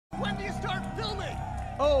When do you start filming?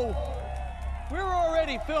 Oh, we're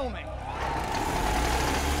already filming.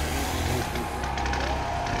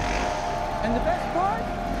 And the best part?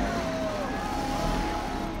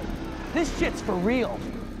 This shit's for real.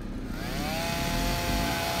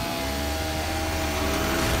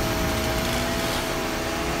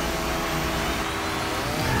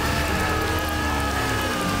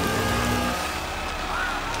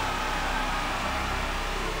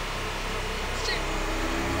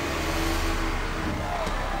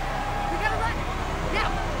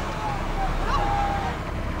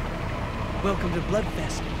 Welcome to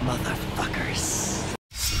Bloodfest, motherfuckers.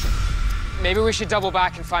 Maybe we should double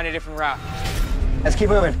back and find a different route. Let's keep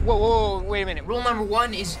moving. Whoa, wait a minute. Rule number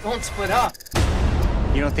 1 is don't split up.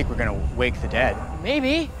 You don't think we're gonna wake the dead?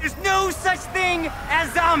 Maybe. There's no such thing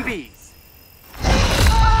as zombies!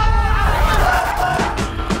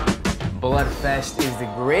 Bloodfest is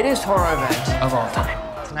the greatest horror event of all time.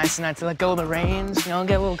 It's nice tonight to let go of the reins, you know,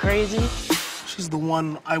 get a little crazy. She's the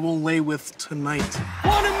one I will lay with tonight.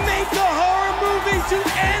 Want to make a horror movie to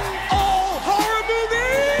end all horror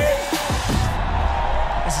movies?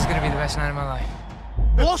 This is gonna be the best night of my life.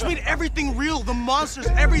 Walsh made everything real, the monsters,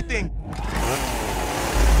 everything.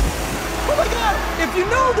 Oh my God, if you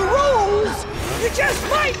know the rules, you just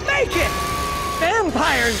might make it.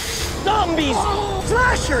 Vampires, zombies,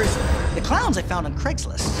 slashers. The clowns I found on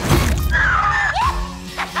Craigslist.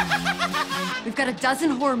 We've got a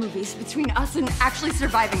dozen horror movies between us and actually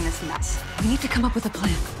surviving this mess. We need to come up with a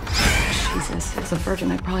plan. Jesus, as a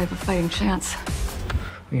virgin, I probably have a fighting chance.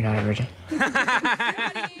 You're not a virgin.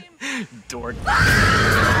 Dork.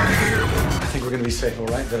 I think we're gonna be safe, all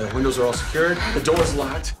right? The windows are all secured, the door's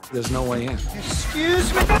locked, there's no way in.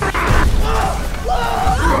 Excuse me.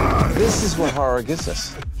 This is what horror gives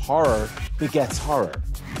us. Horror begets horror.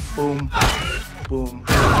 Boom, boom.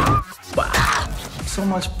 So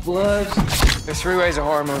much blood. There's 3 ways a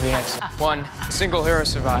horror movie ends. 1, a single hero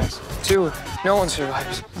survives. 2, no one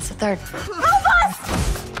survives. What's the third?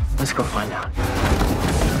 Let's go find out.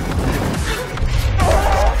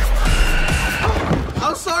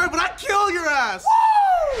 I'm sorry, but I'd kill your ass!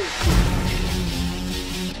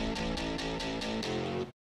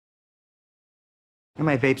 And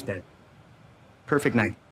my vape's dead. Perfect night.